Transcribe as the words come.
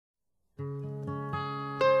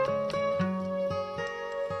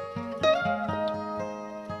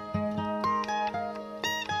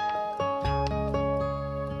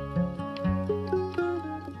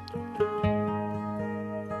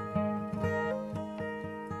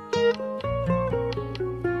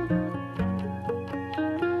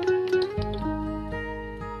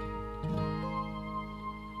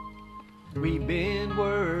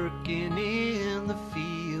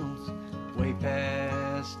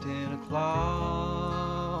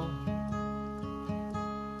flaw.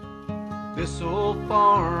 This old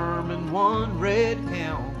farm and one red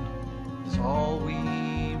hound is all we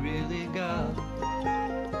really got.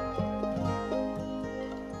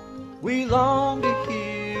 We long to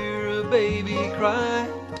hear a baby cry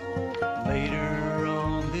later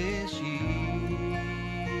on this year.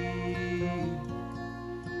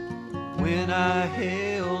 When I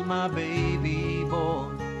held my baby boy,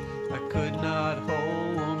 I could not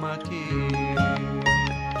hold my tears.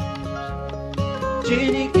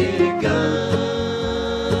 Jenny, get a gun.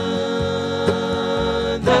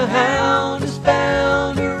 The hound has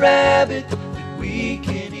found a rabbit that we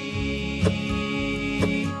can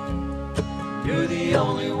eat. You're the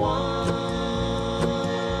only one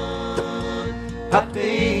I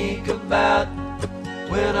think about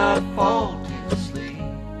when I fall to sleep.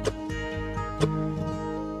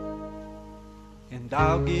 And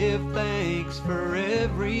I'll give thanks for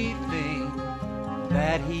everything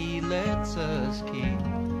that He lets us keep.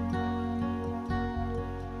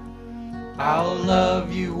 I'll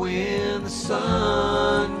love you when the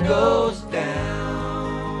sun goes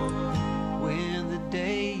down, when the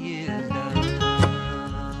day is done.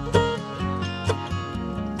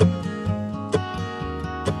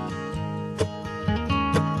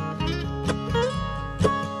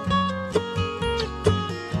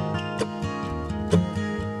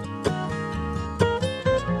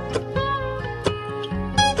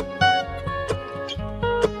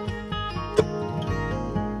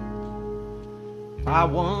 I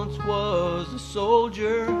once was a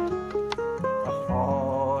soldier. I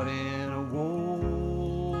fought in a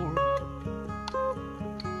war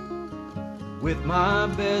with my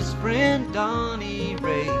best friend Donnie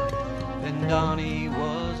Ray. Then Donnie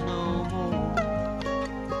was no more.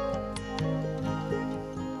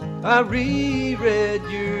 I reread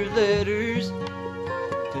your letters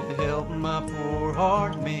to help my poor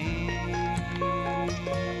heart mend.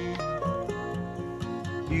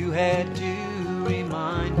 You had to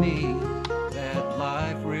remind me that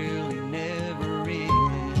life really never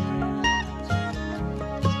ends.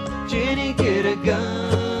 Jenny, get a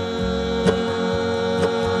gun.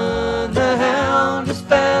 The hound has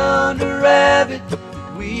found a rabbit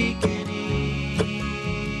that we can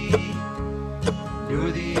eat.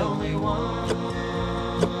 You're the only one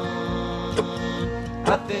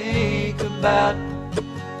I think about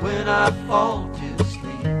when I fall to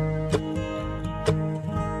sleep.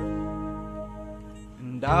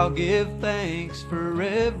 And I'll give thanks for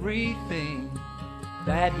everything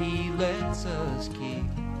that He lets us keep.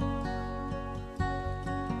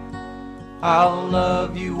 I'll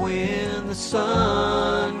love you when the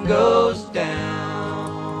sun goes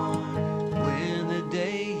down, when the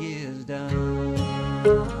day is done.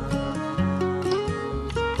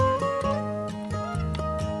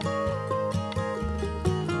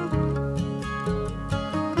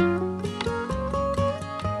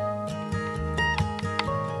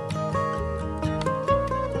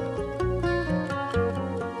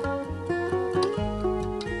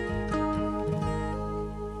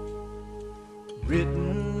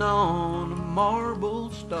 Written on a marble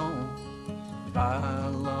stone by a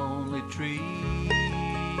lonely tree,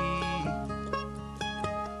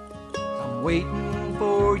 I'm waiting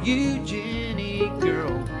for you, Jenny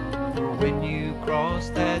girl, for when you cross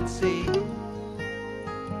that sea.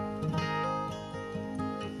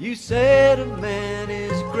 You said a man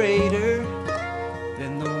is greater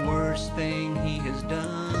than the worst thing he has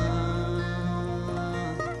done.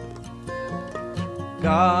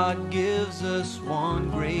 God gives us one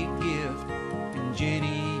great gift, and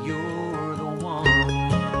Jenny, you're the one.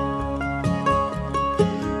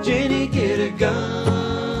 Jenny, get a gun.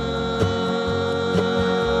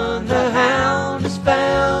 The hound has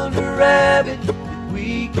found a rabbit that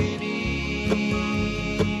we can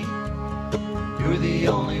eat. You're the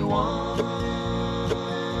only one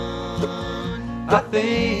I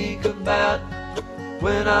think about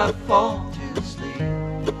when I fall to sleep.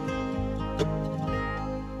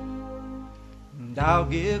 And I'll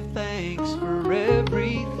give thanks for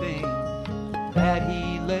everything that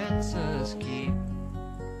He lets us keep.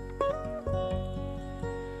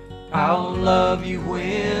 I'll love you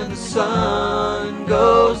when the sun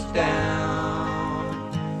goes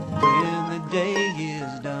down, when the day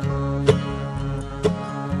is done.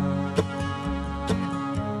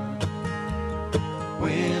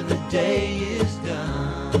 When the day is